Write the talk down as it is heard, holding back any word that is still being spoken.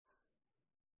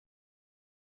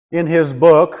In his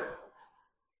book,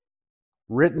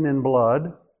 Written in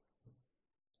Blood,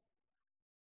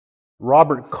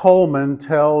 Robert Coleman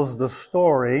tells the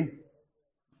story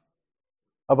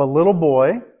of a little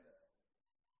boy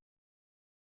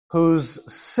whose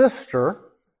sister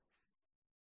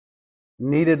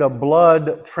needed a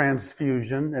blood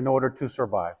transfusion in order to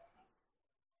survive.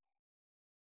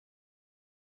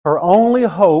 Her only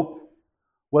hope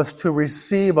was to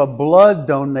receive a blood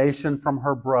donation from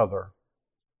her brother.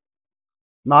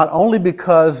 Not only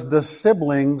because the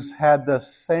siblings had the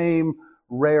same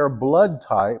rare blood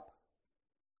type,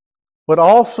 but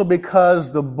also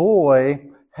because the boy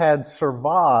had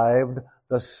survived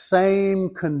the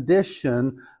same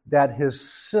condition that his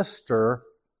sister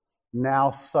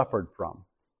now suffered from.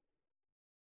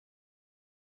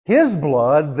 His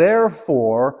blood,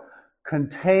 therefore,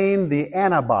 contained the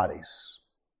antibodies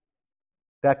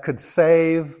that could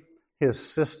save his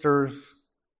sister's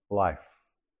life.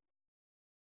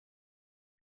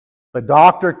 The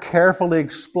doctor carefully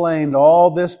explained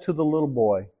all this to the little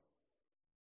boy,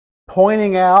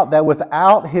 pointing out that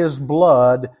without his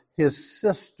blood, his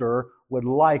sister would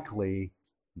likely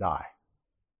die.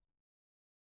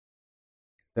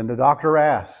 Then the doctor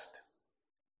asked,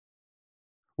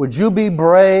 "Would you be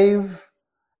brave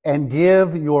and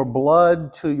give your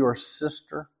blood to your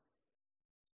sister?"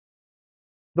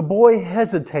 The boy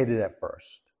hesitated at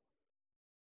first.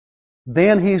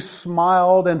 Then he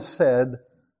smiled and said,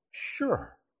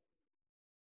 "Sure,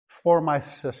 for my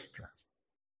sister."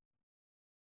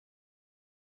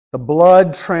 The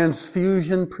blood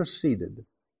transfusion proceeded.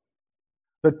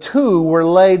 The two were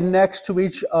laid next to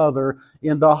each other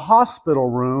in the hospital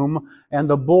room, and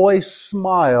the boy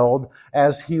smiled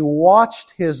as he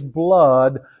watched his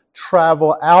blood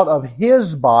travel out of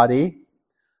his body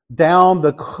down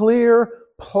the clear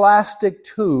plastic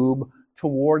tube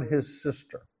toward his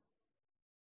sister.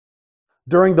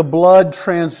 During the blood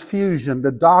transfusion,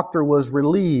 the doctor was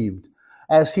relieved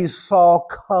as he saw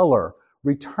color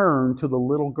return to the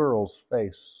little girl's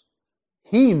face.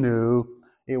 He knew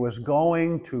it was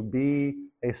going to be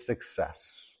a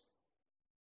success.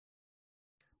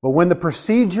 But when the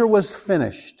procedure was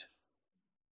finished,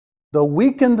 the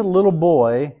weakened little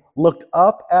boy looked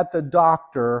up at the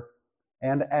doctor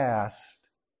and asked,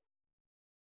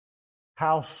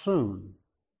 "How soon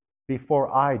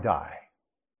before I die?"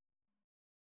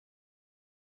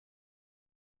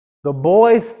 The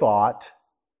boy thought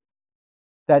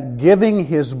that giving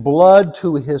his blood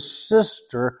to his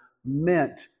sister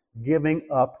meant giving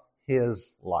up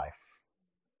his life.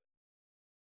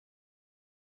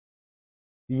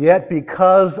 Yet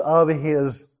because of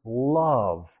his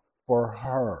love for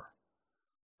her,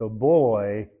 the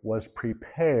boy was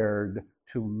prepared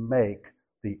to make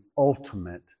the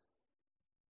ultimate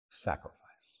sacrifice.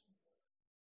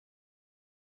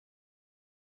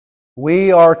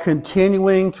 We are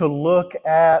continuing to look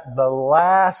at the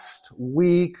last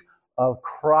week of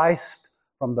Christ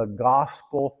from the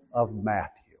Gospel of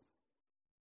Matthew.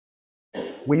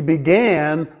 We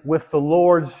began with the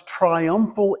Lord's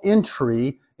triumphal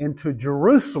entry into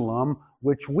Jerusalem,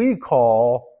 which we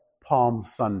call Palm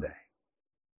Sunday.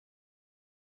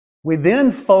 We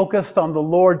then focused on the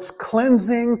Lord's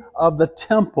cleansing of the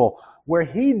temple, where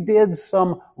he did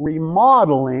some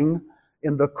remodeling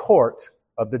in the court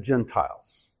of the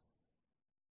Gentiles.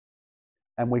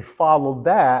 And we followed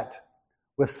that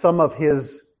with some of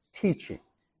his teaching.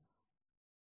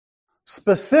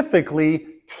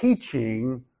 Specifically,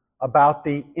 teaching about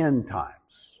the end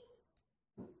times.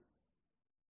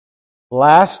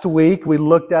 Last week, we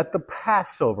looked at the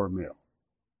Passover meal,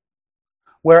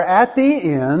 where at the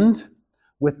end,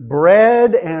 with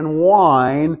bread and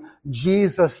wine,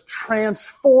 Jesus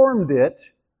transformed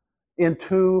it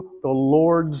into the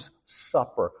Lord's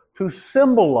Supper to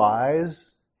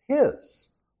symbolize his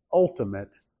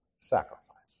ultimate sacrifice.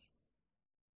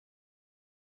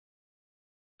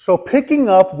 So picking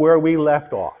up where we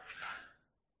left off,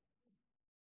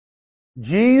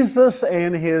 Jesus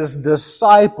and his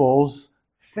disciples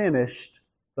finished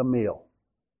the meal.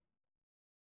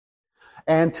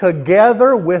 And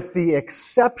together, with the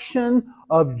exception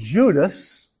of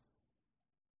Judas,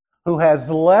 who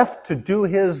has left to do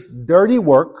his dirty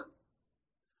work,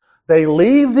 they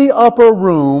leave the upper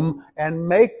room and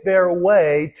make their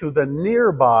way to the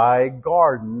nearby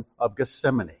Garden of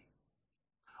Gethsemane,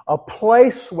 a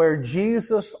place where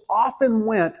Jesus often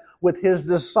went with his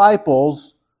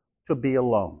disciples to be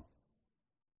alone.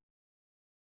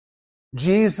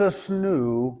 Jesus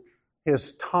knew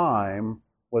his time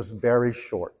was very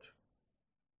short.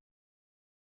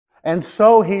 And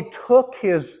so he took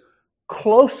his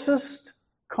closest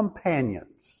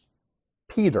companions,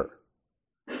 Peter,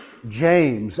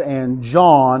 James and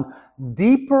John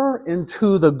deeper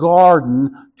into the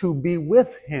garden to be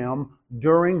with him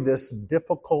during this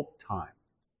difficult time.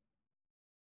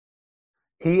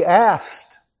 He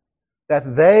asked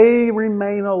that they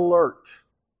remain alert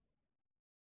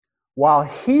while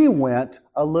he went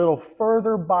a little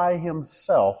further by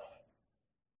himself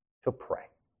to pray.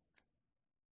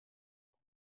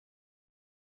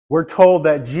 We're told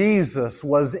that Jesus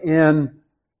was in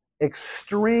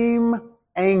extreme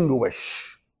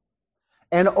anguish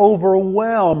and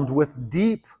overwhelmed with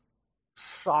deep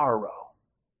sorrow.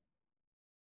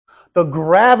 The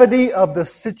gravity of the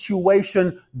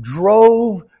situation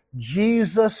drove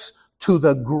Jesus to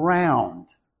the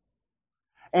ground.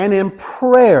 And in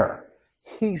prayer,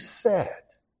 he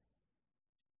said,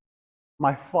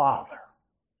 "My Father,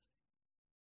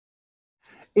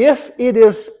 if it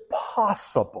is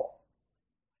possible,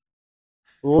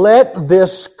 let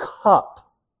this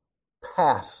cup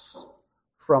pass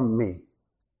from me.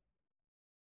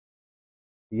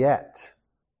 Yet,"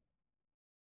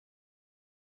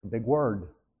 big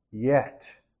word,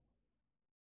 yet,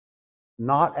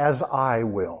 "not as I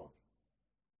will,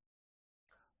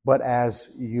 but as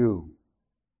you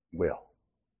will."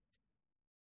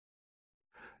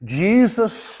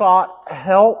 Jesus sought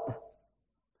help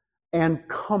and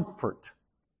comfort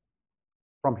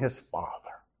from his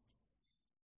Father.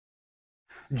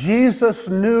 Jesus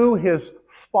knew his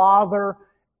Father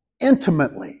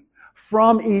intimately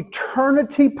from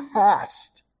eternity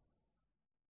past.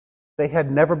 They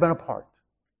had never been apart.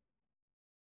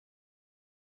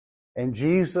 And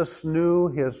Jesus knew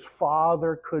his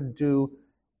Father could do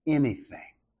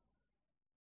anything.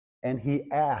 And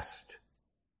he asked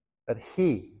that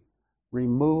he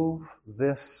remove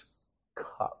this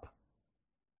cup.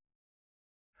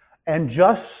 And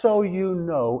just so you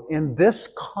know, in this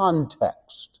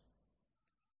context,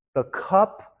 the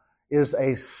cup is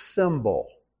a symbol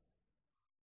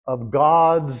of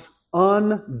God's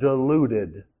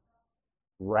undiluted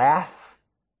wrath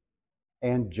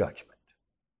and judgment.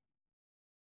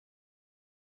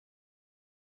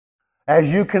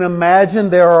 As you can imagine,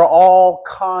 there are all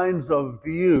kinds of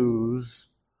views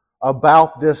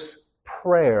about this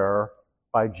prayer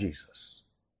by Jesus.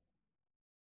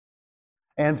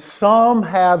 And some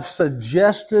have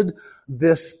suggested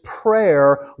this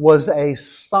prayer was a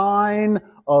sign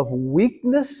of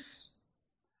weakness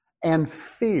and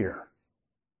fear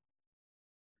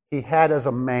he had as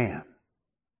a man.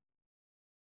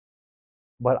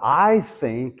 But I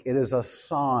think it is a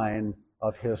sign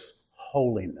of his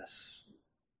holiness.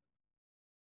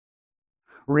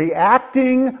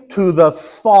 Reacting to the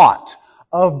thought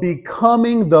of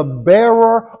becoming the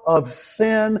bearer of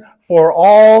sin for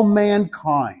all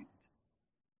mankind,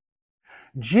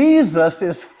 Jesus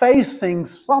is facing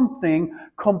something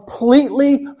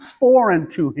completely foreign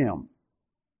to him.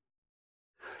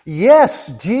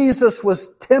 Yes, Jesus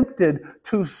was tempted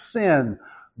to sin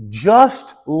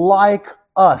just like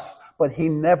us, but he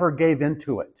never gave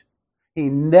into it. He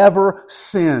never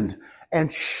sinned.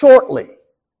 And shortly,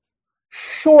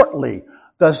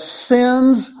 the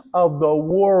sins of the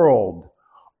world,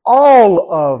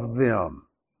 all of them,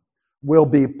 will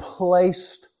be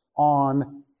placed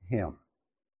on him.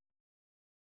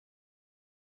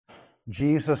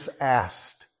 Jesus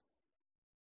asked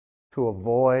to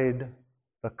avoid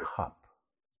the cup.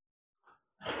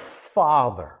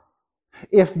 "Father,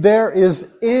 if there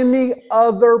is any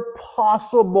other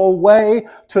possible way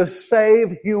to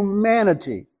save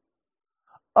humanity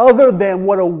other than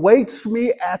what awaits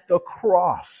me at the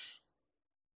cross,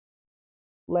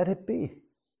 let it be."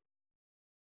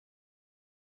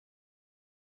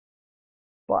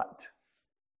 But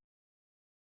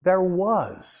there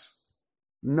was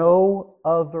no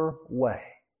other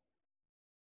way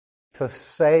to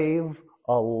save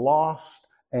a lost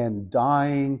and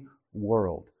dying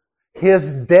world.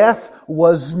 His death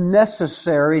was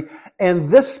necessary, and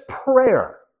this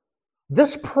prayer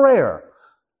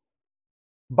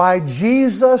by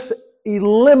Jesus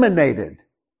eliminated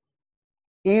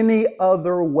any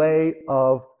other way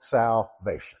of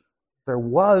salvation. There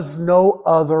was no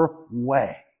other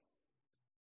way.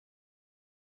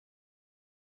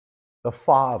 The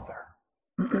Father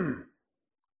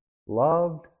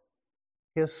loved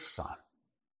his Son.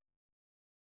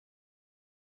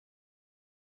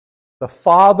 The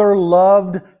Father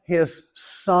loved his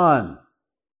Son,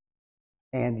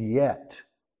 and yet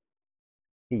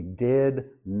he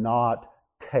did not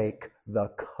take the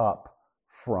cup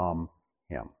from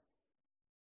him.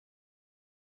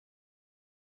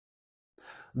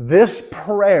 This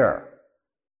prayer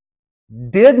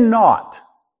did not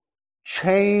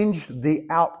change the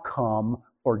outcome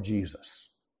for Jesus.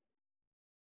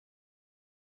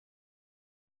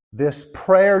 This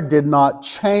prayer did not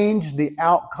change the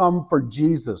outcome for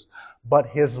Jesus, but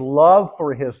his love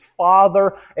for his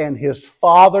Father and his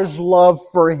Father's love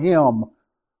for him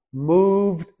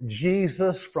moved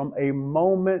Jesus from a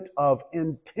moment of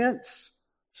intense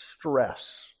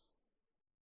stress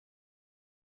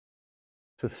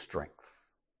to strength.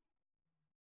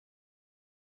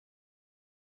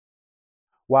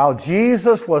 While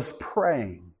Jesus was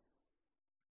praying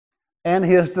and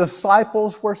his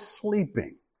disciples were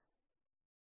sleeping,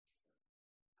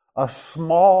 a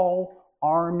small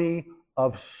army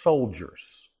of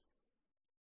soldiers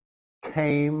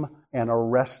came and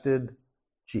arrested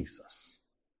Jesus.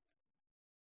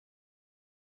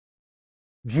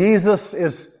 Jesus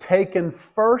is taken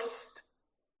first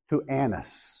to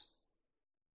Annas.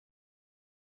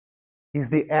 He's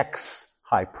the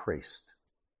ex-high priest.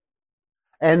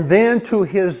 And then to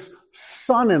his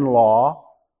son-in-law,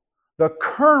 the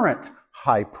current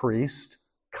high priest,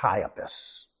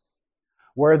 Caiaphas,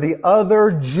 where the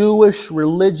other Jewish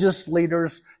religious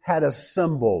leaders had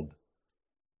assembled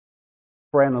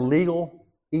for an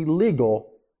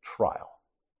illegal trial.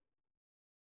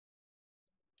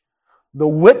 The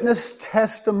witness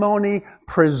testimony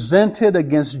presented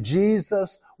against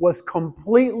Jesus was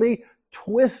completely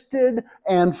twisted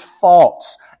and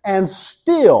false, and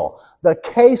still the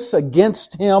case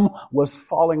against him was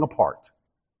falling apart.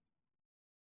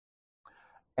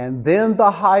 And then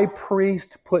the high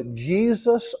priest put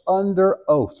Jesus under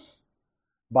oath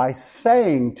by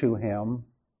saying to him,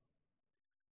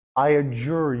 I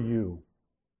adjure you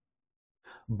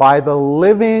by the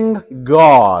living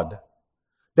God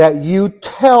that you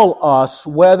tell us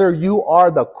whether you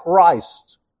are the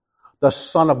Christ, the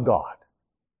Son of God.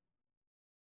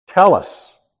 Tell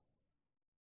us.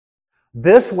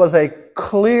 This was a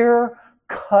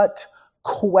clear-cut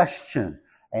question,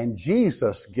 and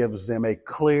Jesus gives them a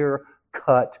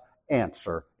clear-cut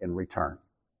answer in return.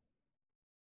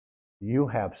 You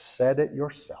have said it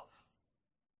yourself.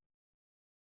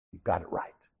 You got it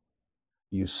right.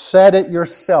 You said it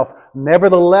yourself.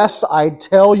 Nevertheless, I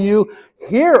tell you,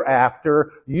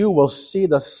 hereafter you will see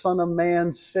the Son of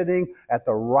Man sitting at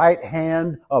the right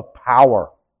hand of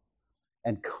power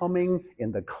and coming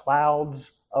in the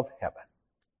clouds of heaven.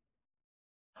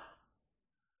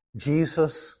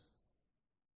 Jesus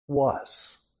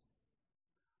was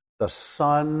the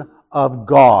Son of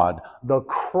God, the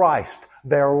Christ,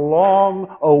 their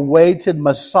long-awaited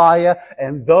Messiah,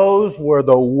 and those were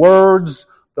the words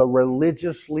the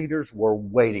religious leaders were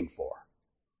waiting for.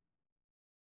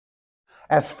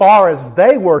 As far as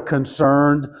they were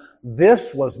concerned,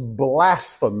 this was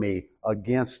blasphemy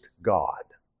against God.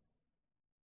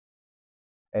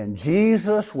 And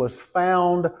Jesus was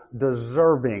found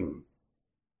deserving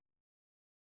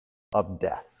of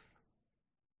death.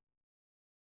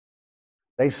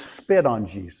 They spit on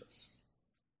Jesus.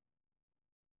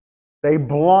 They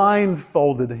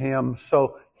blindfolded him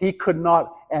so he could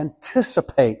not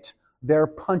anticipate their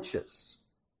punches.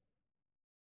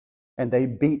 And they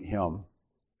beat him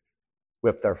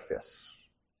with their fists.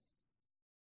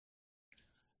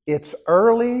 It's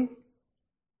early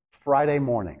Friday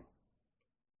morning.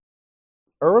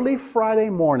 Early Friday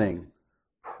morning,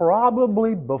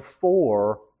 probably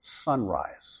before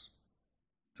sunrise.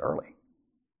 It's early.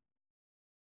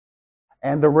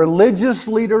 And the religious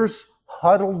leaders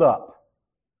huddled up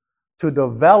to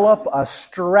develop a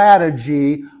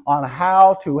strategy on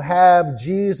how to have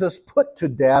Jesus put to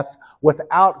death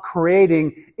without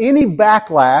creating any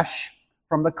backlash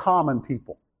from the common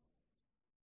people.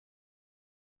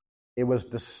 It was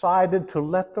decided to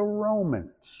let the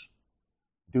Romans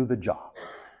do the job.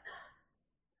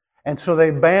 And so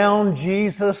they bound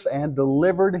Jesus and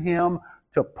delivered him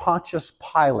to Pontius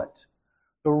Pilate,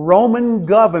 the Roman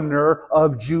governor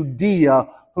of Judea,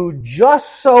 who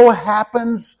just so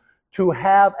happens to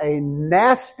have a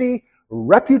nasty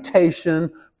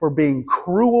reputation for being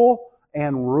cruel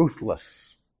and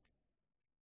ruthless.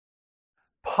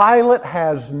 Pilate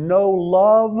has no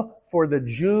love for the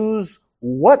Jews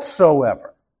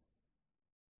whatsoever.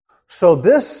 So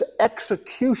this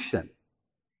execution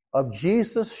of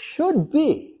Jesus should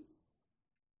be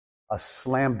a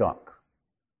slam dunk,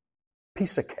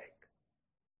 piece of cake.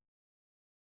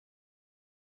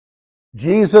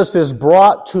 Jesus is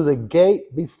brought to the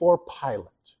gate before Pilate.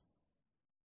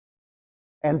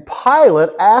 And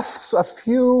Pilate asks a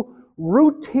few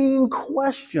routine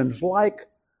questions like,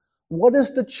 what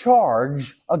is the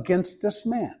charge against this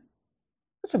man?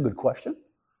 That's a good question.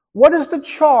 What is the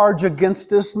charge against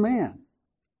this man?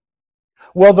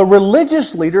 Well, the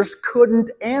religious leaders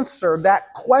couldn't answer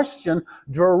that question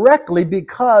directly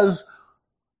because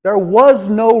there was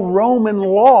no Roman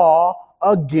law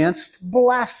against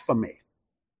blasphemy.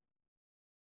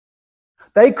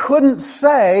 They couldn't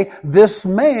say, this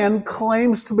man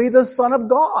claims to be the Son of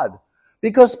God.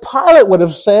 Because Pilate would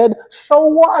have said, so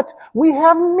what? We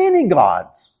have many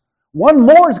gods. One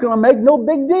more is going to make no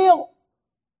big deal.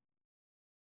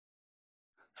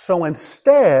 So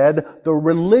instead, the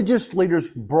religious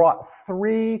leaders brought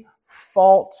 3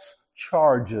 false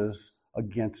charges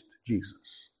against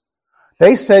Jesus.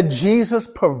 They said Jesus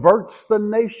perverts the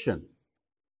nation.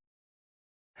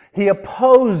 He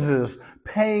opposes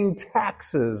paying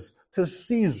taxes to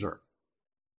Caesar.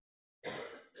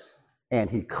 And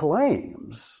he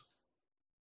claims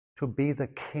to be the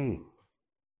king.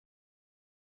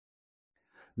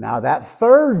 Now that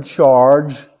third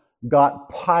charge got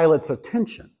Pilate's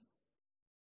attention,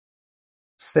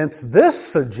 since this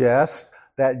suggests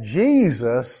that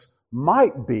Jesus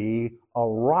might be a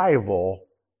rival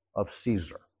of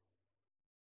Caesar.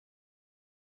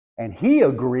 And he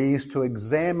agrees to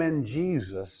examine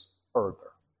Jesus further.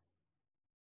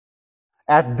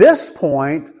 At this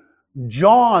point,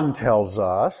 John tells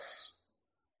us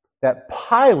that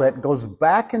Pilate goes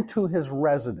back into his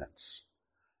residence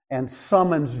and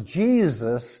summons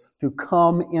Jesus to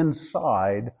come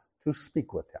inside to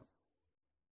speak with him.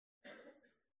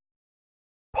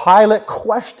 Pilate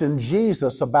questioned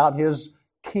Jesus about his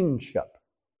kingship.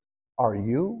 Are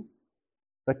you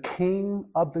the king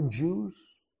of the Jews?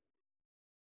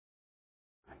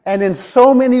 And in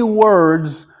so many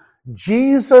words,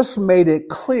 Jesus made it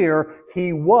clear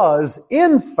he was,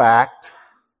 in fact,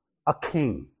 a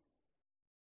king.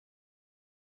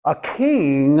 A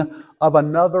king of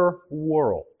another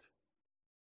world.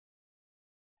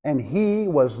 And he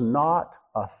was not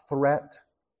a threat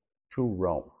to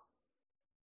Rome.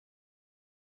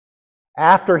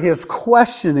 After his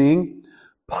questioning,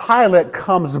 Pilate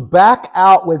comes back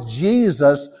out with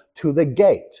Jesus to the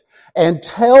gate and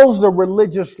tells the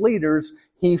religious leaders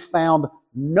he found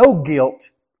no guilt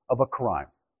of a crime.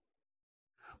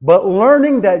 But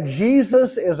learning that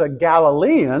Jesus is a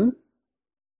Galilean,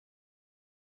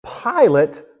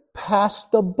 Pilate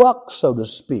passed the buck, so to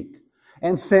speak,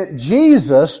 and sent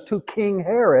Jesus to King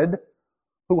Herod,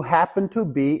 who happened to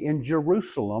be in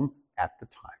Jerusalem at the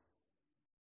time.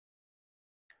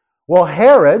 Well,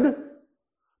 Herod,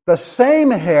 the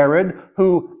same Herod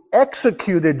who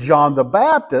executed John the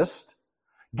Baptist,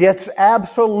 gets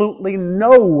absolutely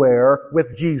nowhere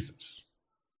with Jesus.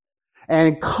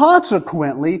 And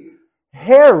consequently,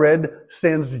 Herod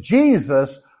sends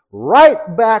Jesus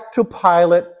right back to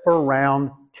Pilate for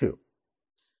round 2.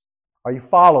 Are you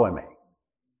following me?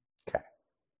 Okay.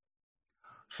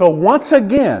 So once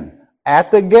again,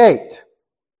 at the gate,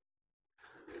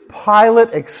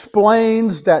 Pilate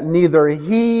explains that neither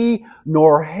he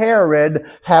nor Herod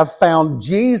have found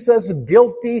Jesus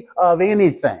guilty of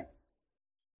anything.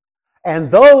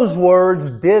 And those words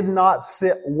did not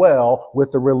sit well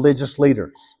with the religious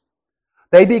leaders.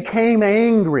 They became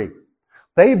angry.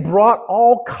 They brought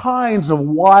all kinds of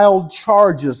wild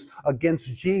charges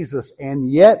against Jesus,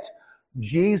 and yet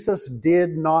Jesus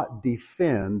did not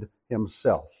defend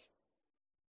himself,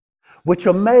 which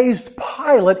amazed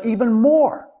Pilate even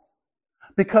more,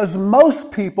 because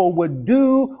most people would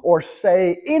do or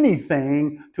say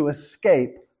anything to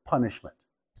escape punishment.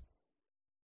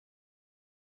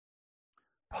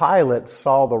 Pilate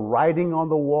saw the writing on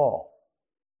the wall.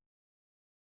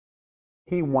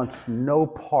 He wants no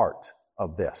part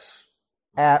of this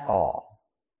at all.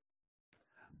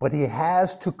 But he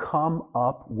has to come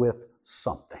up with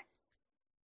something.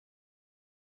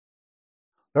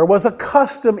 There was a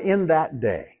custom in that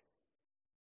day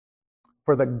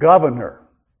for the governor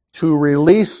to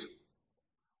release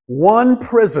one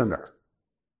prisoner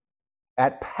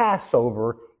at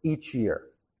Passover each year.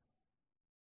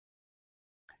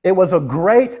 It was a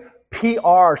great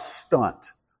PR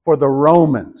stunt for the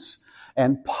Romans.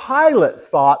 And Pilate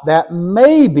thought that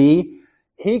maybe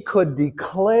he could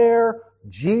declare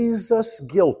Jesus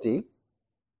guilty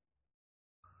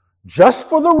just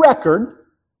for the record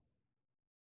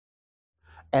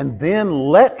and then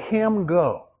let him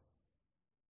go.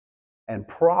 And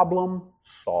problem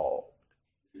solved.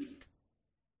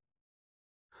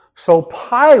 So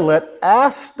Pilate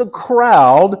asked the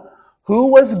crowd who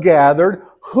was gathered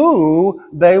who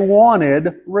they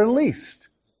wanted released.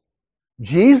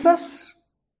 Jesus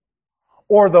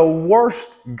or the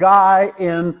worst guy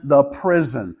in the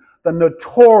prison, the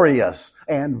notorious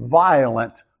and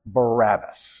violent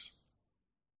Barabbas?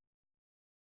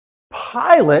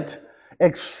 Pilate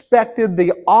expected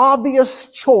the obvious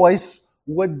choice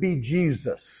would be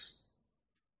Jesus,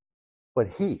 but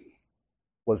he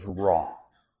was wrong.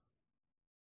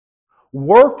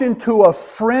 worked into a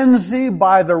frenzy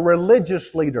by the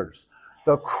religious leaders.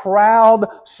 The crowd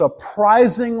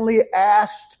surprisingly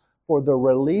asked for the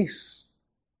release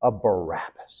of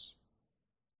Barabbas.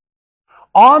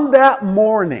 On that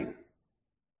morning,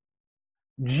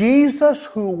 Jesus,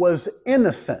 who was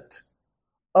innocent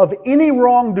of any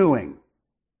wrongdoing,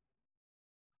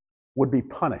 would be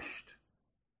punished.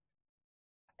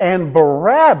 And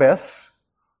Barabbas,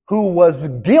 who was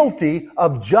guilty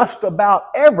of just about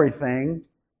everything,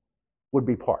 would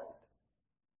be pardoned.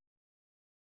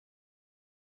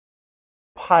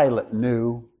 Pilate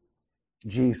knew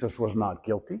Jesus was not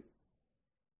guilty,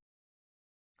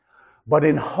 but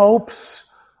in hopes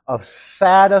of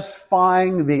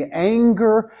satisfying the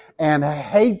anger and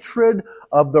hatred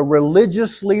of the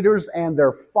religious leaders and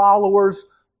their followers,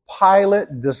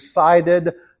 Pilate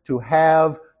decided to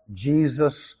have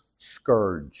Jesus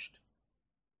scourged,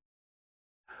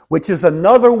 which is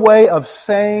another way of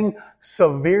saying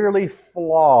severely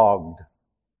flogged,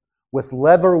 with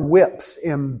leather whips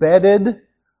embedded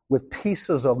with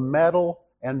pieces of metal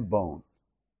and bone.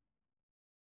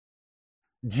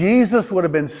 Jesus would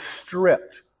have been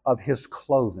stripped of his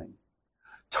clothing,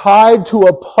 tied to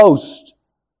a post,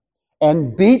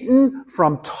 and beaten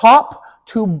from top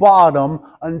to bottom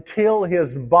until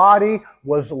his body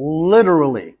was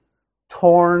literally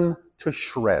torn to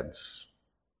shreds.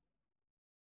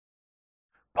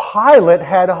 Pilate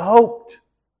had hoped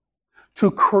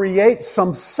to create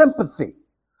some sympathy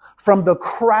from the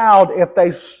crowd if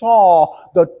they saw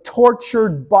the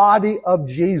tortured body of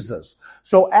Jesus.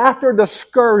 So after the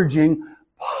scourging,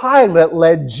 Pilate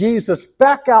led Jesus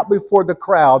back out before the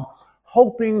crowd,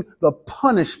 hoping the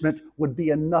punishment would be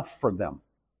enough for them.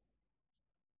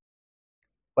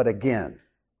 But again,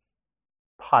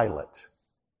 Pilate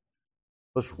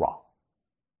was wrong.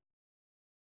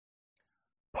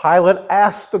 Pilate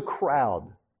asked the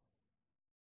crowd,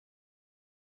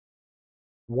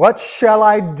 "What shall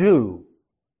I do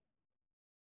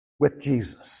with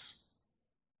Jesus?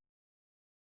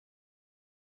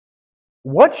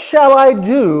 What shall I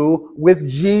do with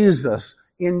Jesus?"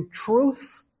 In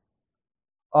truth,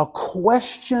 a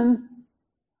question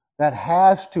that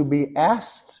has to be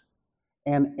asked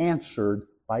and answered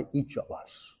by each of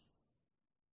us.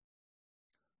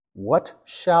 What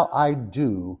shall I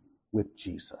do with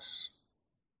Jesus?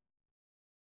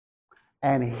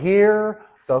 And here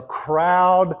the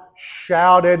crowd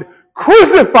shouted,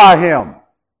 "Crucify him!"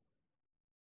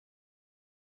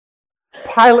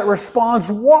 Pilate responds,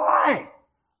 "Why?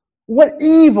 What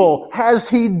evil has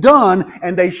he done?"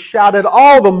 And they shouted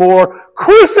all the more,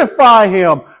 "Crucify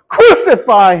him!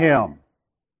 Crucify him!"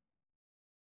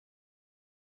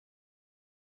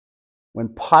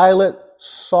 When Pilate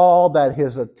saw that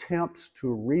his attempts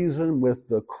to reason with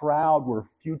the crowd were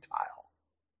futile,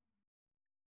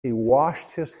 he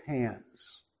washed his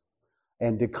hands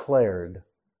and declared,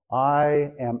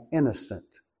 "I am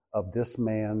innocent of this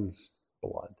man's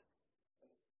blood."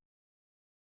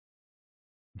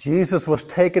 Jesus was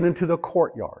taken into the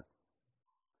courtyard,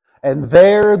 and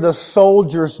there the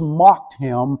soldiers mocked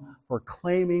him for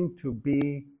claiming to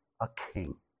be a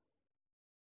king.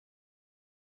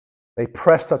 They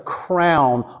pressed a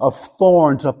crown of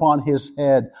thorns upon his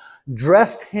head,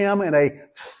 dressed him in a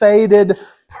faded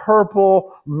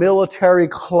purple military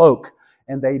cloak,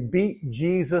 and they beat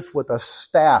Jesus with a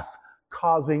staff,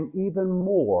 causing even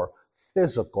more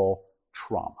physical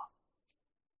trauma.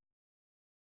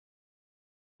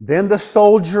 Then the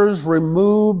soldiers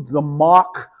removed the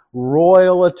mock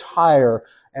royal attire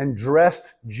and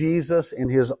dressed Jesus in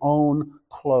his own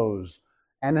clothes,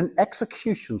 and an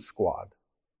execution squad,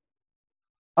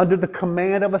 under the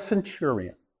command of a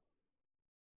centurion,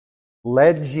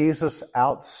 led Jesus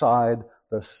outside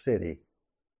the city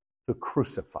to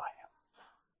crucify him.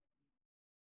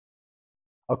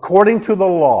 According to the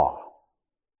law,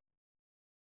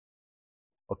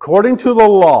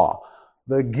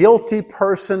 the guilty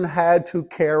person had to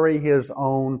carry his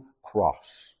own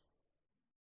cross,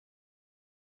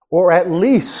 or at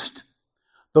least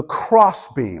the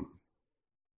crossbeam,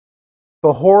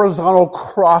 the horizontal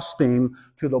crossbeam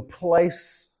to the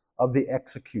place of the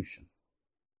execution.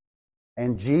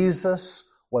 And Jesus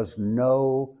was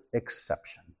no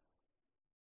exception.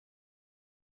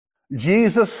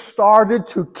 Jesus started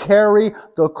to carry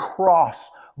the cross,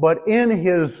 but in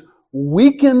his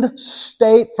weakened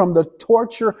state from the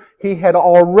torture he had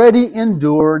already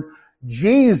endured,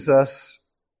 Jesus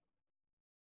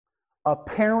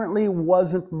apparently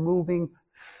wasn't moving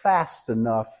fast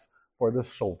enough for the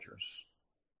soldiers.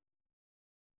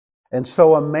 And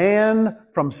so a man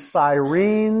from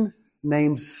Cyrene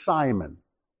named Simon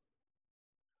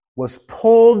was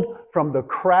pulled from the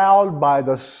crowd by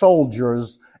the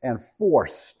soldiers and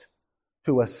forced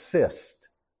to assist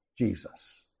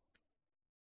Jesus.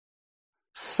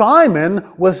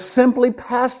 Simon was simply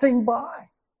passing by.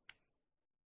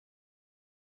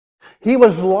 He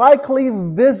was likely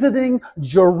visiting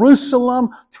Jerusalem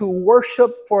to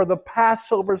worship for the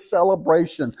Passover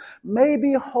celebration,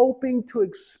 maybe hoping to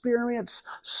experience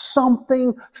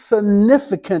something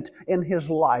significant in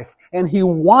his life. And he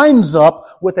winds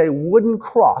up with a wooden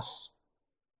cross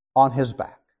on his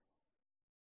back.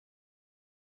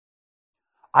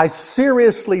 I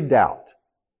seriously doubt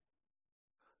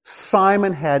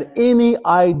Simon had any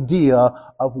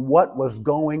idea of what was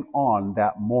going on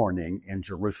that morning in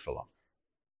Jerusalem.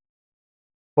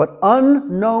 But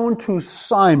unknown to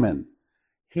Simon,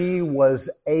 he was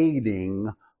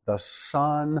aiding the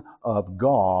Son of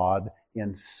God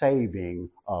in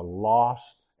saving a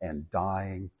lost and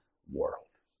dying world.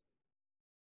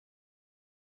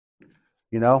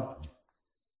 You know,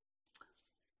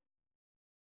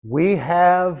 we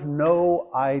have no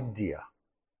idea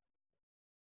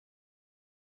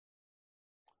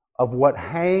of what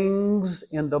hangs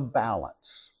in the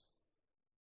balance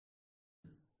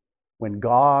when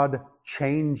God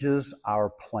changes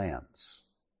our plans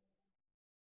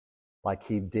like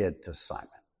he did to Simon.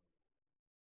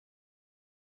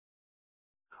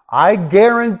 I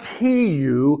guarantee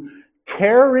you,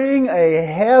 carrying a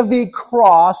heavy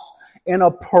cross in a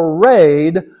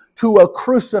parade to a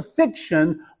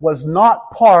crucifixion was not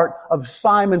part of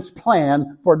Simon's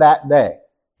plan for that day.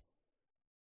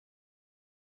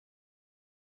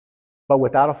 But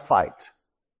without a fight,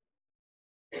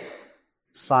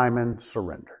 Simon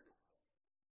surrendered.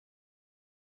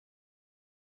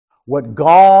 What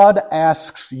God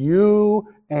asks you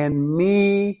and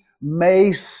me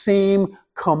may seem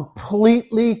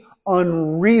completely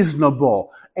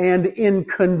unreasonable and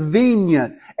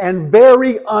inconvenient and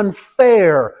very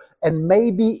unfair and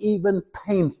maybe even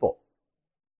painful.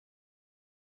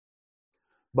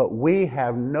 But we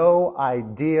have no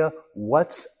idea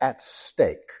what's at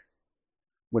stake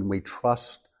when we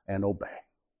trust and obey.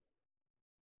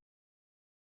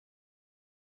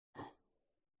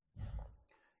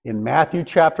 In Matthew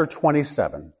chapter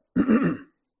 27,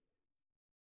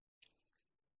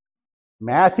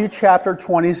 Matthew chapter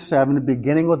 27,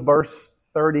 beginning with verse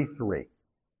 33,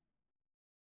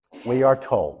 we are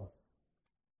told,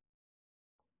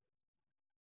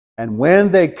 "And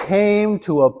when they came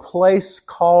to a place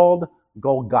called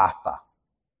Golgotha,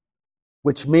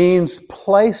 which means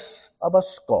place of a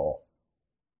skull,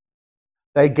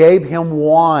 they gave him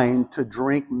wine to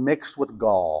drink mixed with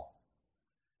gall.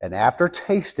 And after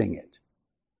tasting it,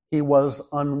 he was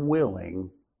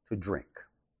unwilling to drink.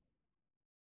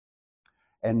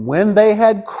 And when they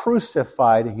had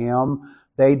crucified him,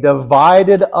 they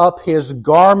divided up his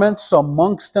garments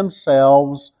amongst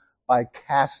themselves by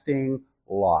casting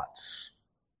lots.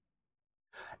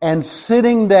 And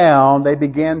sitting down, they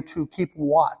began to keep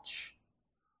watch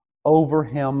over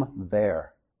him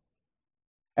there.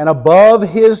 And above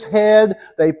his head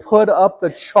they put up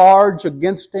the charge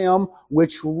against him,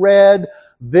 which read,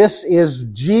 'This is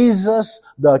Jesus,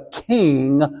 the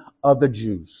King of the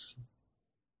Jews.'"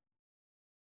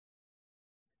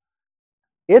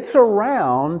 It's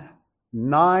around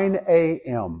 9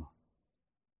 a.m.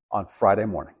 on Friday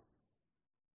morning.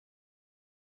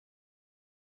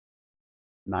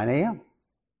 9 a.m.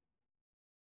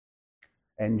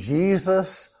 And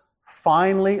Jesus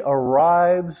finally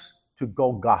arrives to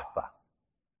Golgotha,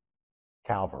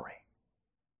 Calvary,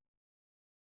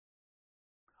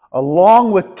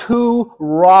 along with two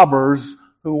robbers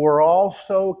who were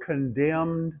also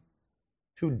condemned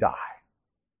to die.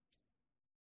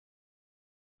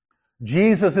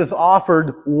 Jesus is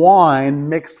offered wine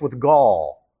mixed with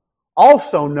gall,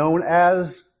 also known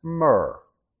as myrrh.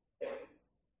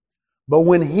 But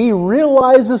when he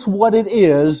realizes what it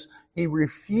is, he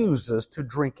refuses to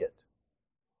drink it.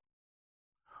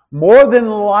 More than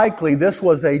likely, this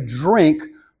was a drink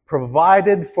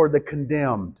provided for the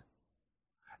condemned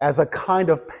as a kind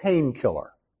of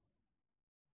painkiller.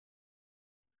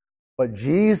 But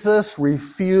Jesus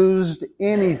refused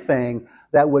anything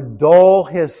that would dull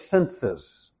his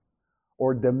senses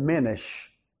or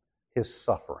diminish his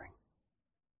suffering.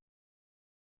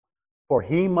 For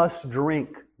he must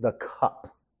drink the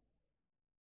cup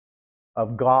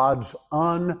of God's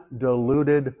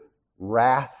undiluted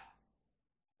wrath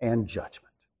and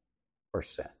judgment for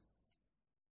sin.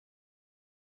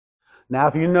 Now,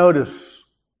 if you notice,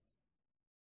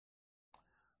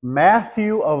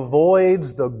 Matthew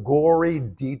avoids the gory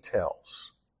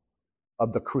details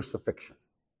of the crucifixion.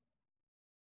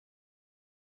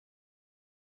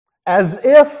 as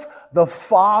if the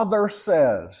Father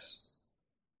says,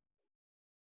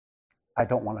 I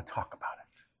don't want to talk about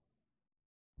it.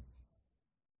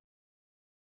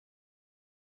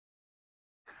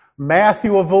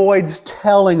 Matthew avoids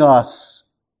telling us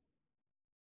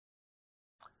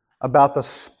about the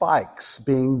spikes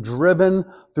being driven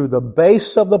through the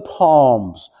base of the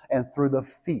palms and through the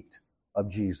feet of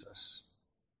Jesus.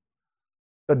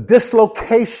 The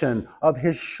dislocation of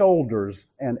his shoulders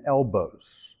and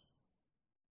elbows.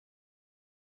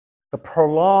 The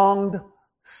prolonged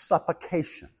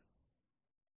suffocation.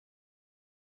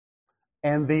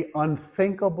 And the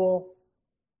unthinkable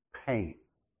pain.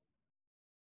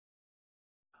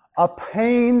 A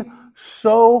pain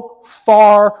so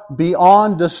far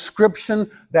beyond description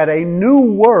that a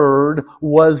new word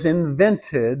was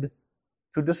invented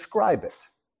to describe it.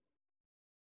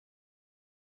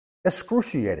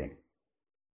 Excruciating.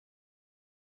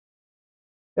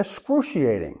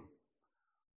 Excruciating,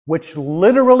 which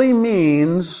literally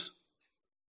means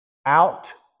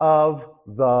out of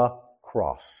the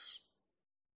cross.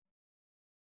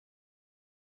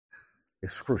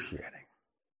 Excruciating.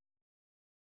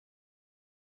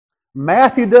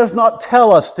 Matthew does not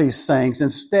tell us these things.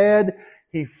 Instead,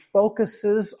 he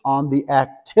focuses on the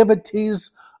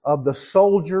activities of the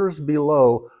soldiers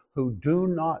below who do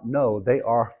not know they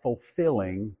are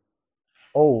fulfilling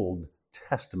Old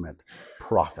Testament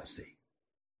prophecy.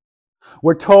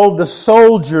 We're told the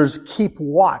soldiers keep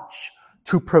watch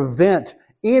to prevent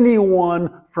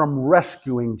anyone from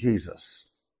rescuing Jesus.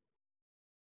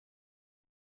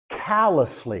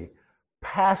 Callously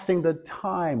passing the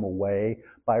time away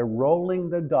by rolling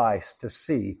the dice to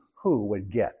see who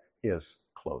would get his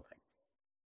clothing.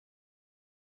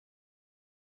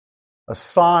 A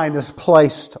sign is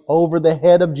placed over the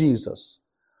head of Jesus,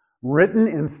 written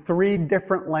in 3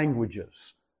 different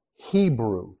languages,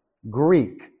 Hebrew,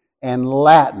 Greek, and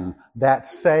Latin, that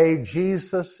say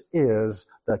Jesus is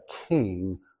the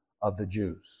King of the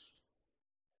Jews.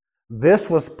 This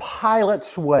was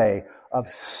Pilate's way of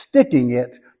sticking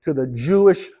it to the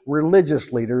Jewish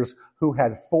religious leaders who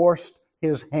had forced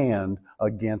his hand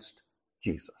against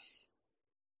Jesus.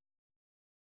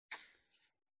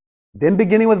 Then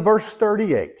beginning with verse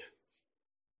 38,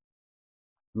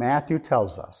 Matthew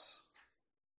tells us,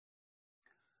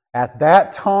 at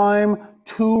that time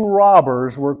 2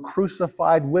 robbers were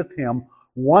crucified with him,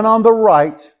 one on the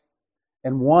right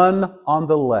and one on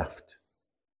the left.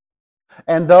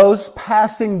 And those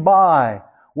passing by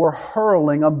were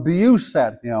hurling abuse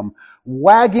at him,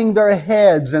 wagging their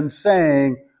heads and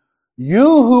saying, you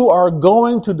who are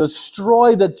going to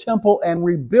destroy the temple and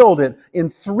rebuild it in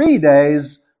 3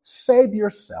 days, save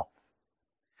yourself.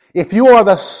 If you are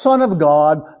the Son of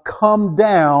God, come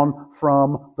down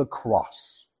from the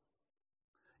cross.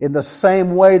 In the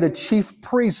same way, the chief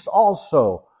priests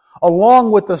also,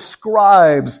 along with the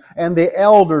scribes and the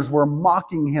elders, were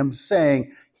mocking him,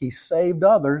 saying, he saved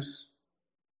others.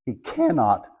 He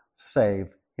cannot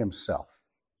save himself.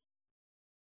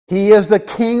 He is the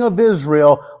King of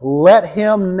Israel. Let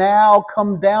him now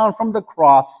come down from the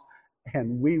cross,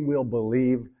 and we will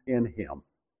believe in him.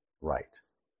 Right.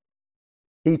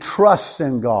 He trusts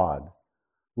in God.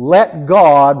 Let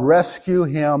God rescue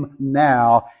him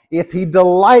now if he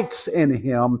delights in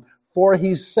him, for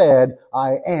he said,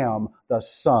 I am the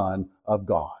Son of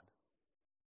God.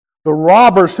 The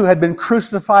robbers who had been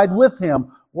crucified with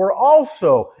him were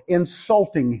also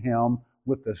insulting him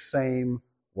with the same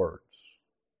words.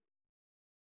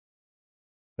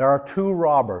 There are 2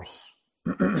 robbers,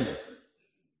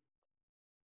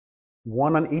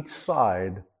 one on each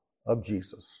side of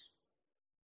Jesus.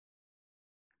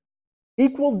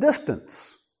 Equal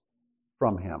distance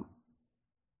from him.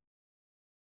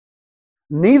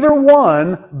 Neither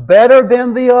one better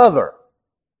than the other.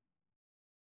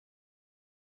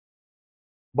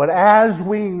 But as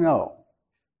we know,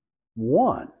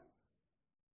 one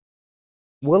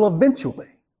will eventually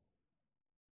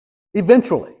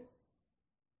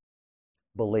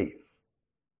believe,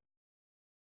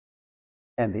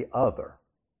 and the other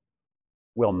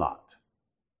will not.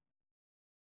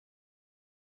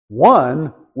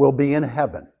 One will be in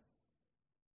heaven,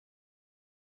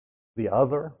 the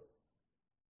other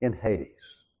in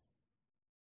Hades.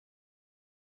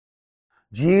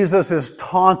 Jesus is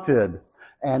taunted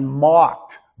and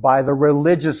mocked by the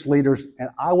religious leaders. And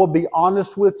I will be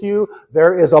honest with you,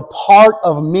 there is a part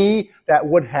of me that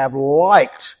would have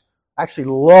liked, actually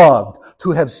loved,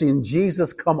 to have seen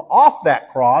Jesus come off that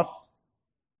cross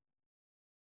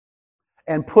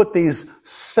and put these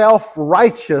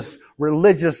self-righteous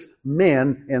religious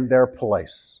men in their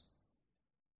place.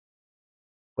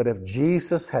 But if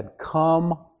Jesus had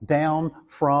come down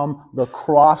from the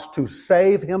cross to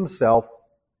save himself,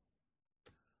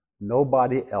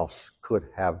 nobody else could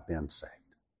have been saved.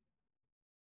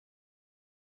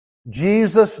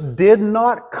 Jesus did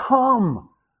not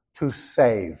come to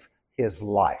save his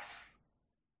life,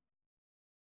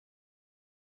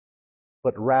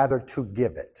 but rather to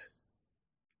give it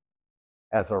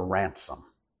as a ransom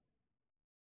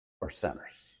for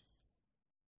sinners.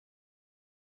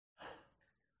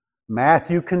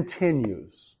 Matthew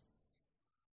continues,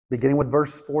 beginning with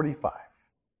verse 45,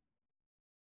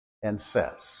 and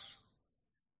says,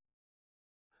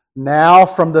 "Now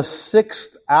from the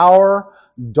 6th hour,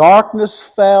 darkness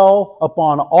fell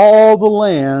upon all the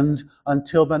land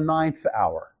until the 9th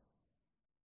hour.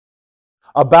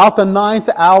 About the 9th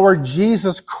hour,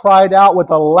 Jesus cried out with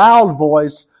a loud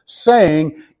voice,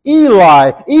 saying,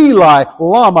 Eli, Eli,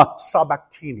 lama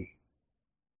sabachthani."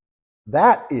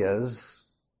 That is,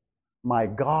 my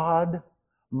God,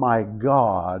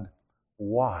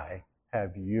 why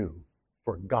have you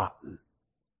forgotten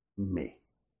me?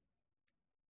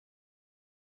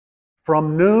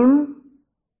 From noon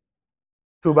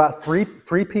to about 3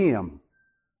 p.m.,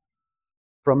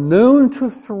 from noon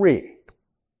to 3,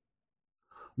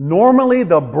 normally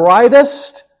the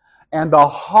brightest and the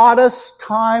hottest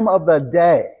time of the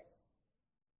day,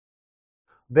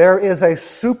 there is a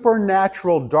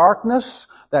supernatural darkness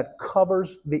that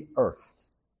covers the earth.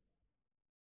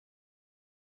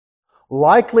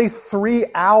 Likely 3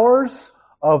 hours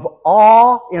of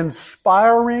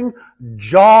awe-inspiring,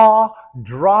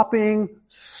 jaw-dropping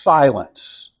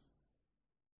silence.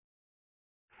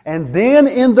 And then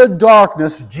in the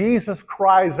darkness, Jesus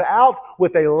cries out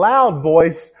with a loud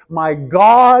voice, my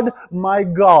God,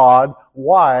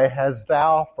 why hast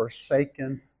thou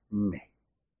forsaken me?"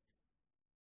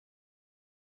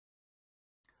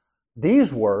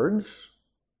 These words,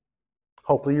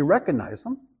 hopefully you recognize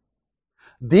them,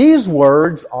 these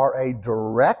words are a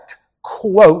direct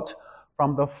quote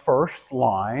from the first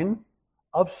line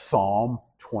of Psalm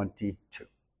 22.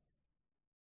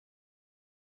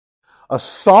 A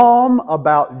psalm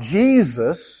about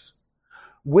Jesus,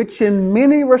 which in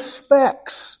many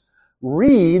respects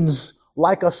reads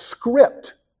like a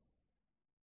script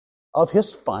of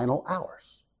his final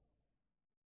hours.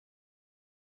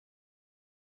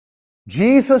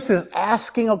 Jesus is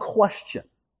asking a question,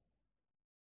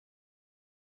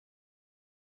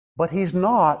 but he's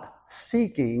not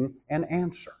seeking an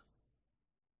answer,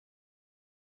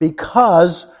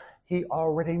 because he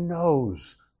already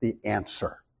knows the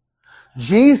answer.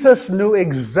 Jesus knew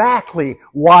exactly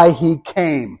why he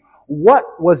came,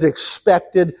 what was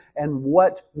expected, and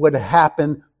what would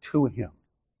happen to him.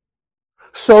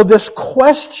 So this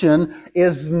question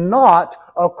is not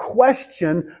a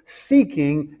question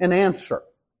seeking an answer.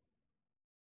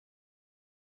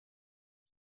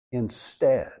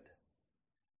 Instead,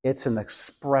 it's an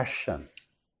expression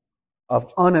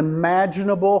of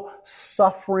unimaginable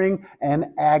suffering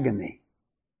and agony.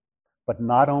 But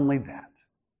not only that.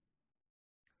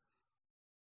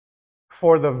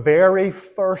 For the very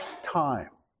first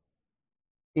time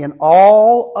in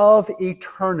all of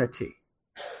eternity,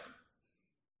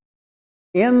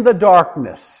 in the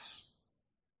darkness,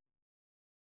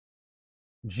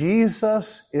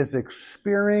 Jesus is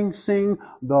experiencing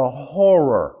the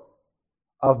horror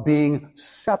of being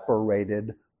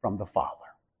separated from the Father.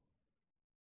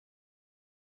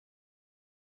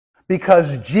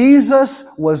 Because Jesus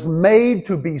was made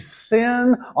to be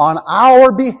sin on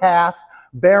our behalf,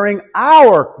 bearing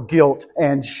our guilt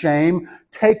and shame,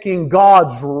 taking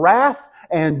God's wrath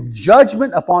and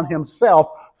judgment upon himself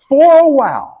for a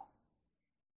while.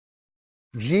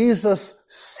 Jesus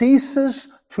ceases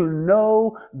to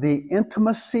know the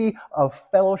intimacy of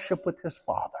fellowship with his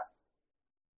Father.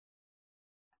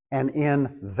 And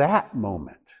in that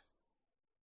moment,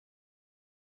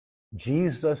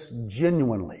 Jesus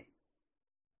genuinely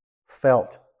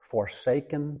felt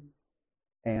forsaken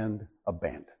and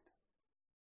abandoned.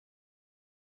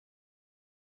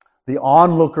 The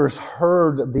onlookers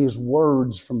heard these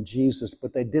words from Jesus,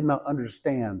 but they did not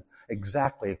understand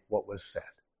exactly what was said.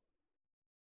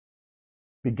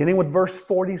 Beginning with verse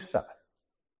 47,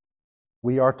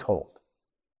 we are told,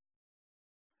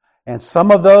 "And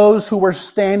some of those who were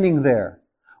standing there,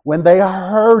 when they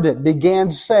heard it,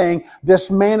 began saying, 'This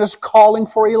man is calling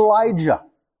for Elijah.'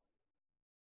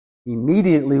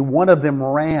 Immediately one of them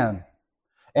ran,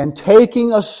 and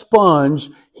taking a sponge,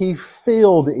 he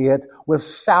filled it with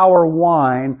sour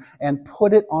wine and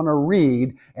put it on a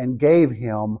reed and gave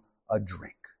him a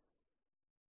drink.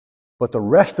 But the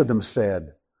rest of them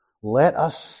said, 'Let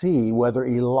us see whether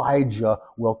Elijah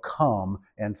will come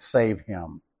and save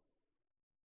him.'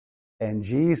 And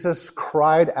Jesus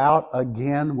cried out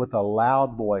again with a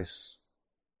loud voice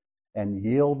and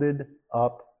yielded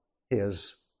up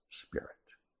his spirit.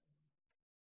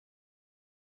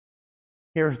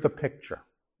 Here's the picture.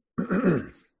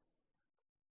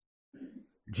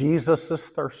 Jesus is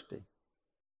thirsty.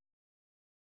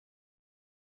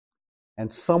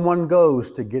 And someone goes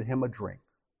to get him a drink.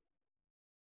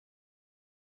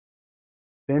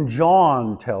 Then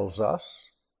John tells us,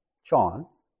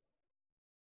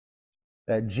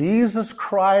 that Jesus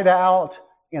cried out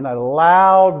in a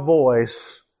loud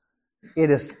voice, "It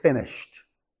is finished."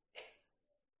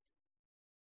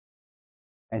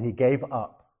 And he gave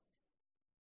up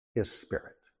his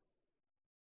spirit.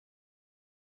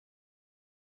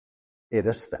 It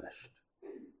is finished.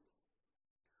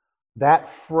 That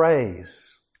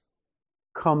phrase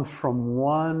comes from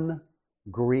one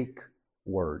Greek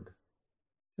word.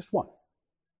 Just one.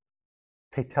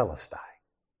 Tetelestai.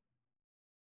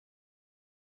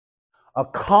 A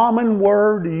common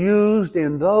word used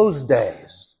in those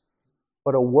days,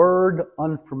 but a word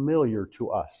unfamiliar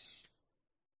to us.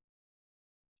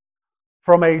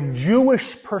 From a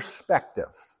Jewish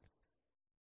perspective,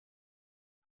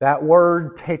 that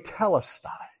word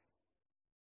tetelestai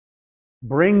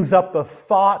brings up the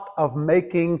thought of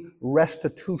making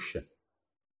restitution,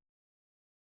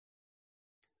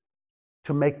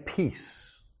 to make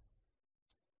peace,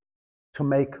 to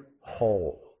make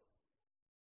whole.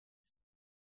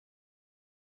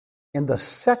 In the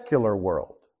secular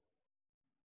world,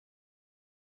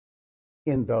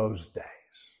 in those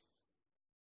days,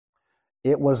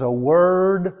 it was a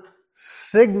word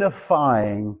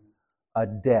signifying a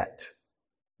debt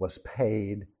was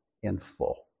paid in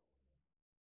full,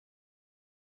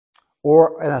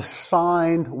 or an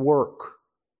assigned work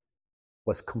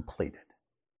was completed.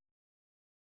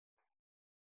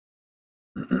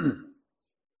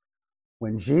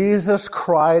 When Jesus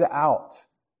cried out,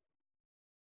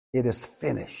 "It is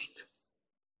finished,"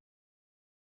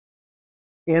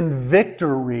 in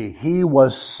victory, he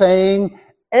was saying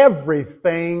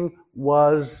everything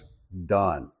was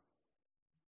done.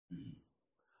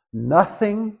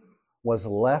 Nothing was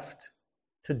left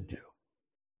to do.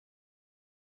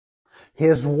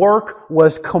 His work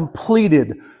was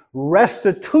completed.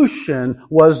 Restitution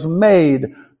was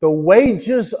made. The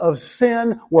wages of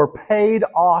sin were paid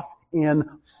off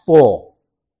in full.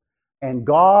 And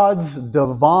God's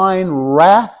divine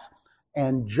wrath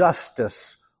and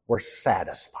justice were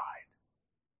satisfied.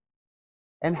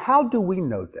 And how do we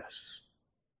know this?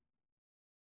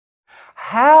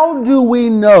 How do we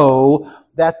know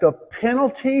that the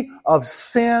penalty of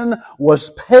sin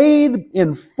was paid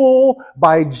in full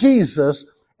by Jesus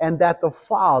and that the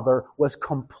Father was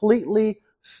completely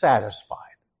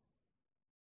satisfied?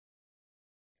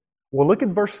 Well, look at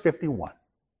verse 51.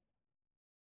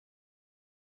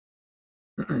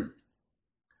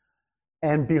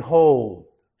 And behold,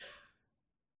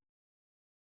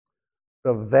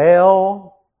 the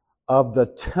veil of the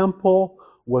temple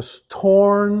was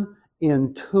torn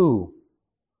in two,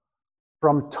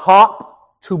 from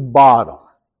top to bottom.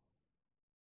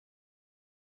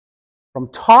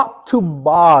 From top to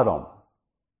bottom.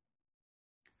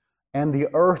 And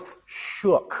the earth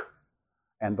shook,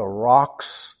 and the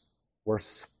rocks were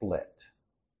split.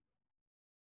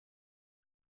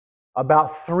 About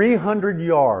 300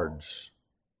 yards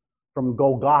from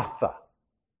Golgotha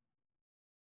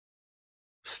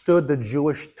stood the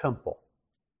Jewish temple.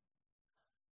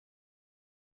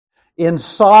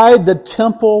 Inside the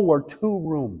temple were two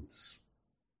rooms.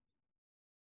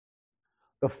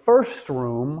 The first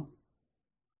room,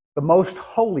 the most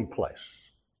holy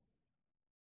place,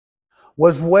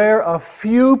 was where a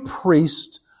few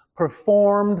priests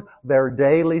performed their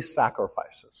daily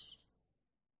sacrifices.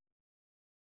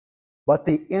 But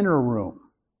the inner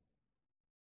room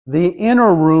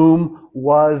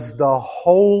was the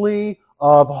Holy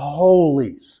of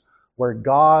Holies, where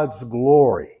God's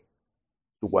glory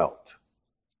dwelt.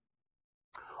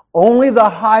 Only the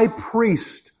high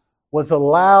priest was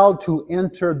allowed to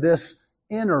enter this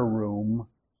inner room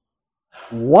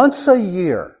once a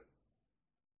year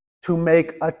to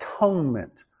make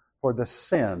atonement for the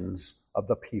sins of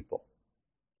the people.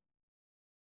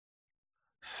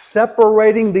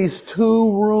 Separating these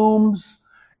two rooms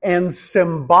and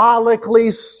symbolically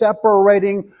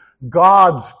separating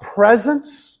God's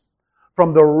presence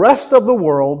from the rest of the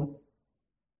world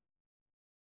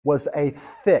was a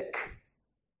thick,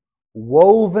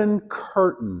 woven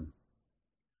curtain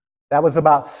that was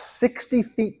about 60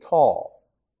 feet tall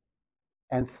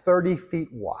and 30 feet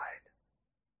wide.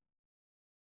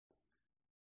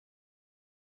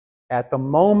 At the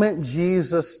moment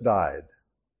Jesus died,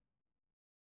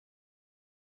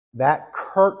 that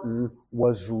curtain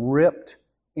was ripped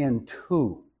in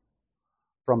two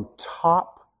from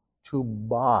top to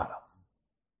bottom.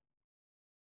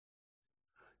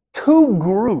 Two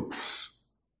groups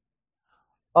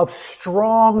of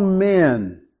strong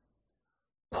men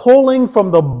pulling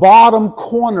from the bottom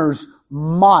corners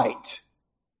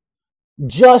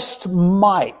just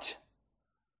might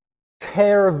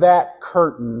tear that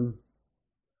curtain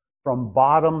from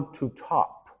bottom to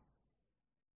top.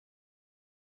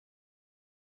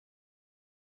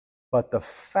 But the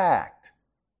fact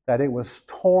that it was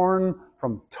torn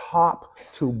from top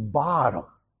to bottom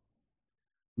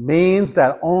means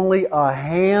that only a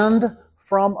hand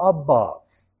from above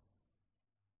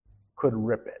could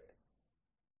rip it.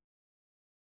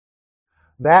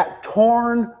 That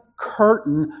torn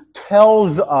curtain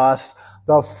tells us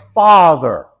the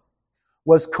Father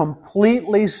was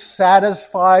completely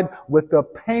satisfied with the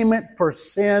payment for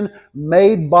sin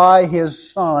made by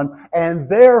His Son, and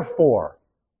therefore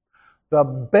the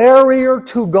barrier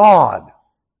to God,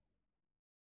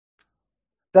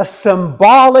 the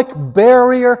symbolic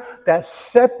barrier that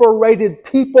separated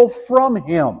people from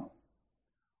Him,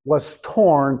 was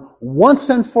torn once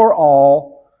and for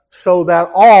all, so that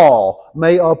all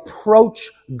may approach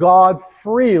God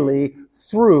freely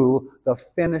through the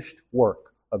finished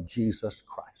work of Jesus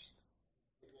Christ.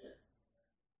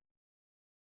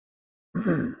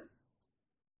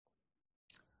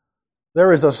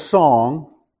 There is a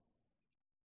song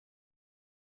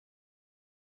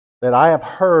that I have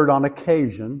heard on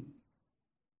occasion.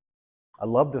 I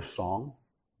love this song,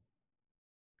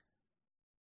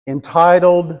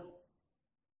 entitled,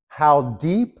 "How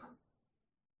Deep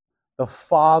the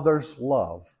Father's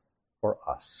Love for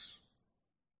Us."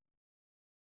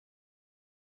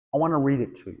 I want to read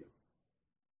it to you.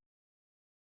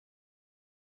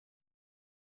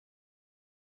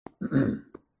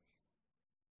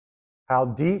 How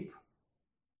deep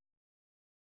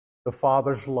the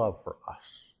Father's love for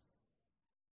us.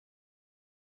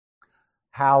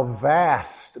 How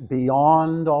vast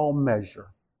beyond all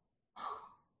measure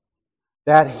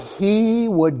that He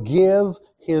would give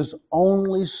His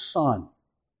only Son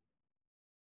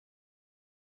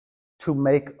to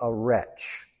make a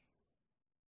wretch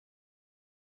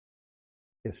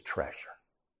His treasure.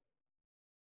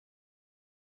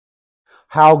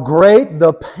 How great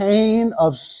the pain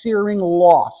of searing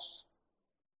loss,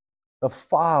 the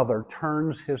Father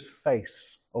turns His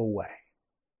face away.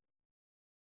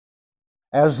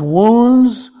 As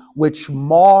wounds which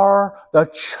mar the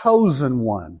chosen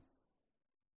one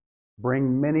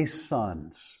bring many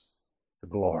sons to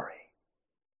glory.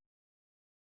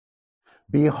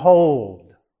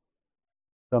 Behold,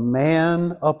 the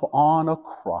man upon a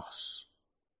cross,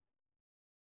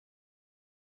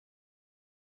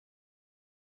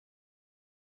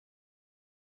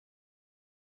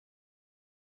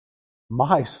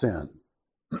 my sin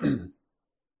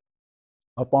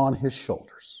upon His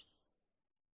shoulders.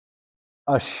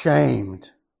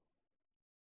 Ashamed,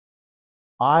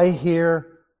 I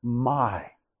hear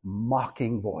my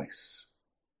mocking voice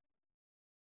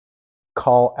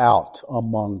call out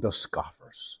among the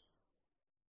scoffers.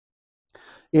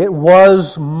 It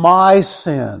was my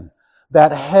sin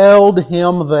that held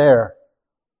Him there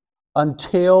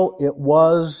until it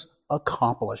was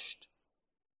accomplished.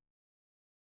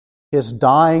 His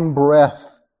dying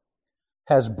breath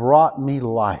has brought me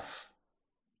life.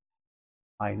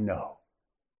 I know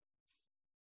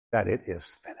that it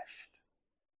is finished.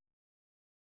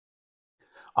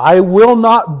 I will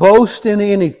not boast in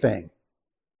anything.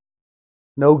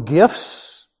 No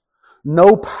gifts,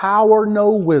 no power,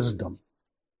 no wisdom.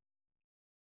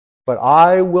 But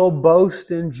I will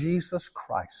boast in Jesus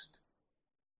Christ,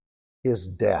 His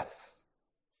death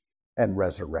and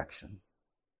resurrection.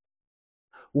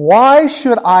 Why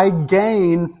should I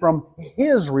gain from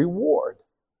His reward?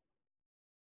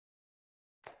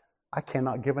 I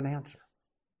cannot give an answer.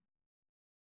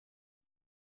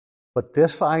 But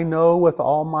this I know with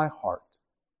all my heart.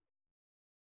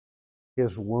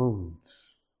 His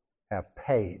wounds have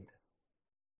paid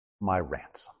my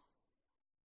ransom.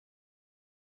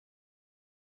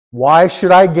 Why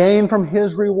should I gain from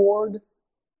His reward?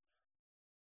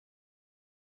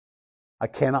 I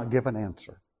cannot give an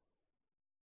answer.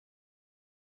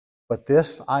 But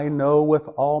this I know with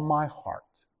all my heart.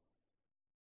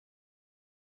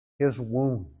 His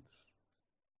wounds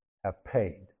have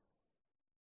paid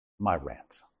my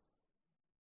ransom.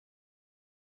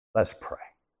 Let's pray.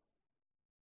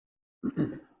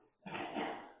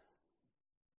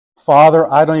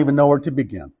 Father, I don't even know where to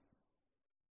begin.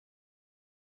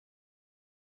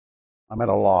 I'm at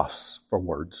a loss for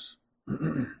words.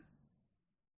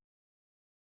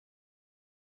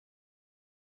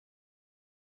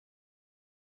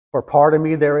 For part of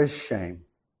me there is shame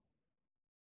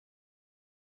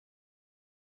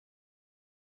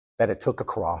that it took a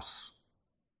cross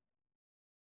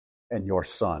and your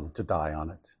Son to die on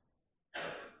it.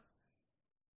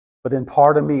 But then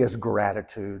part of me is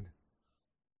gratitude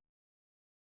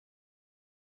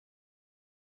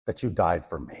that you died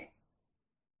for me.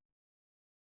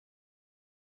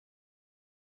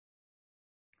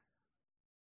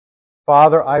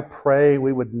 Father, I pray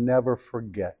we would never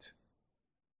forget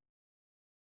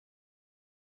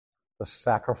the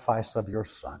sacrifice of your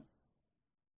Son.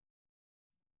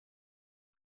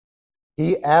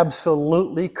 He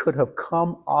absolutely could have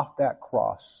come off that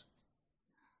cross.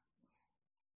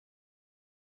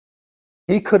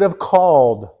 He could have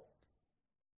called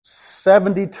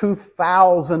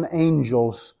 72,000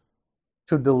 angels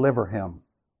to deliver him.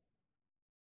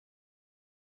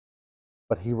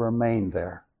 But he remained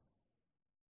there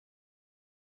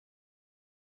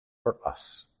for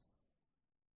us.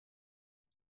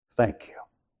 Thank you.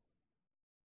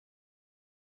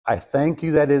 I thank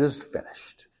you that it is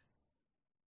finished.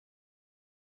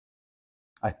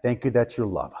 I thank you that you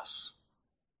love us.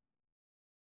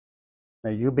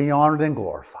 May you be honored and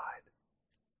glorified.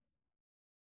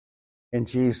 In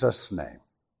Jesus' name,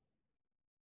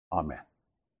 amen.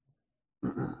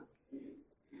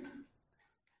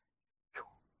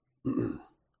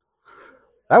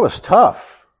 That was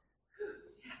tough.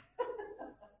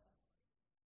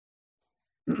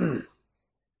 An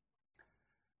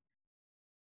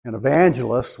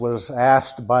evangelist was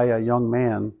asked by a young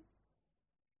man,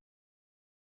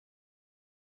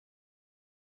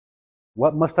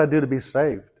 "What must I do to be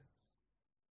saved?"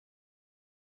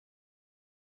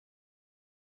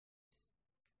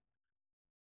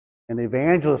 And the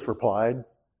evangelist replied,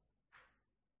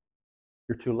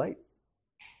 "You're too late."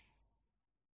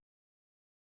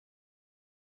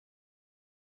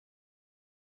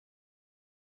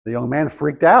 The young man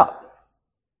freaked out.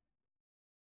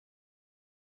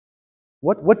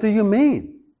 What do you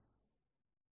mean?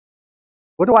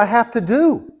 What do I have to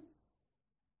do?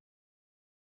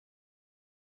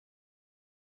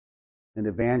 And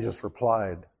the evangelist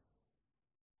replied,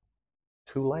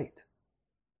 "Too late.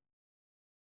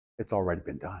 It's already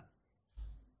been done.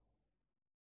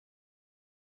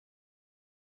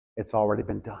 It's already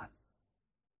been done.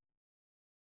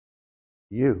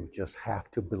 You just have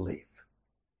to believe."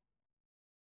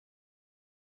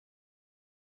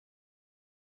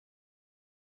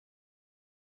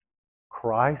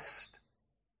 Christ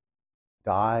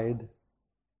died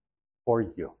for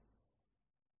you.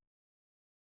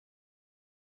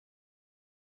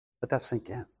 Let that sink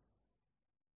in.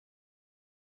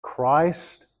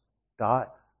 Christ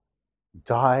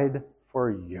died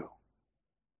for you.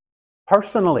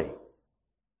 Personally.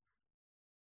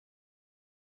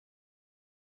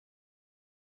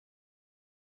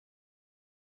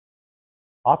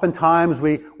 Oftentimes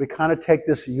we kind of take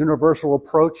this universal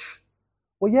approach.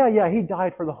 Well, yeah, he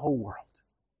died for the whole world,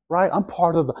 right? I'm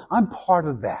part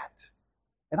of that.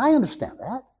 And I understand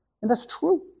that, and that's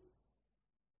true.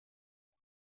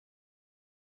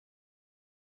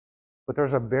 But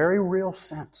there's a very real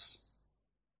sense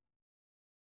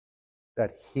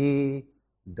that he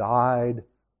died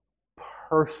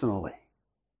personally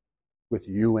with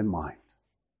you in mind.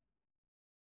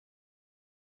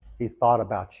 He thought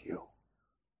about you.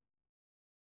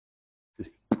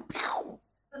 Just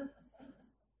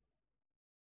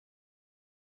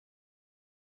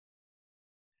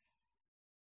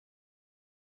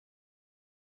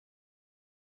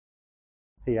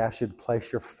he asked you to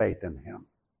place your faith in him.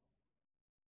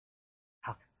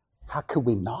 How could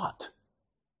we not?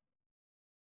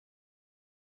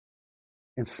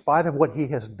 In spite of what he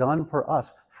has done for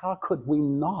us, how could we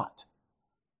not?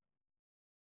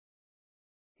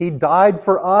 He died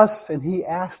for us, and he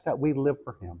asked that we live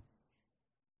for him.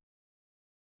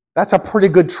 That's a pretty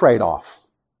good trade-off.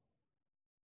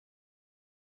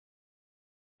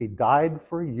 He died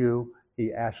for you.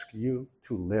 He asked you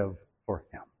to live for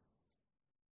him.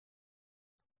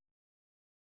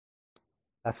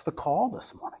 That's the call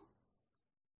this morning.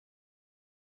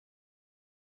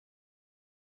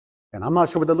 And I'm not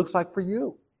sure what that looks like for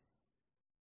you.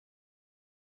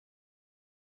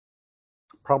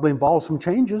 Probably involves some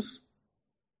changes.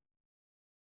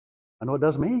 I know it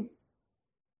does me.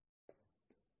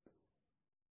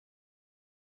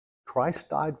 Christ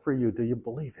died for you. Do you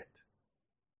believe it?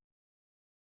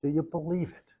 Do you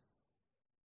believe it?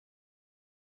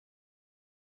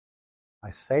 I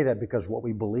say that because what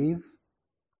we believe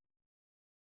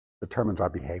determines our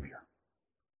behavior.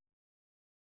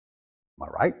 Am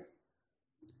I right?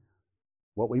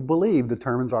 What we believe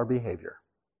determines our behavior.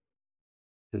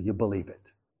 Do you believe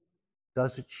it?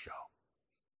 does it show?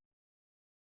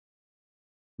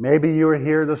 Maybe you were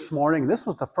here this morning. This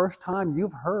was the first time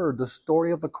you've heard the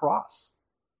story of the cross.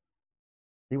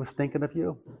 He was thinking of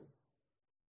you.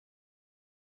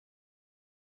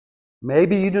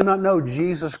 Maybe you do not know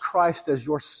Jesus Christ as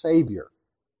your Savior.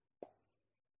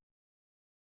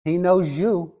 He knows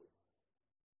you,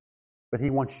 but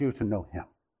He wants you to know Him.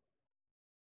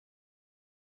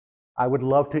 I would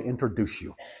love to introduce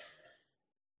you.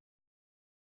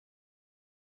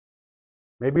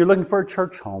 Maybe you're looking for a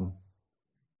church home,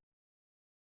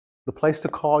 the place to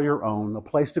call your own, a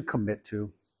place to commit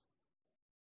to.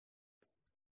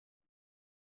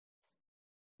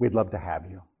 We'd love to have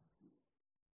you.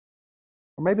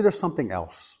 Or maybe there's something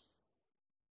else.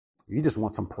 You just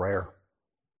want some prayer.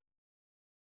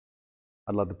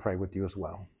 I'd love to pray with you as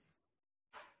well.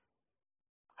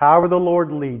 However the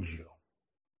Lord leads you,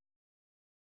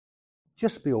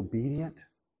 just be obedient,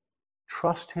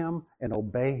 trust Him, and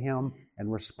obey Him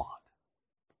and respond.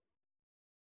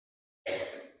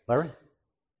 Larry?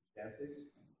 Stand, please.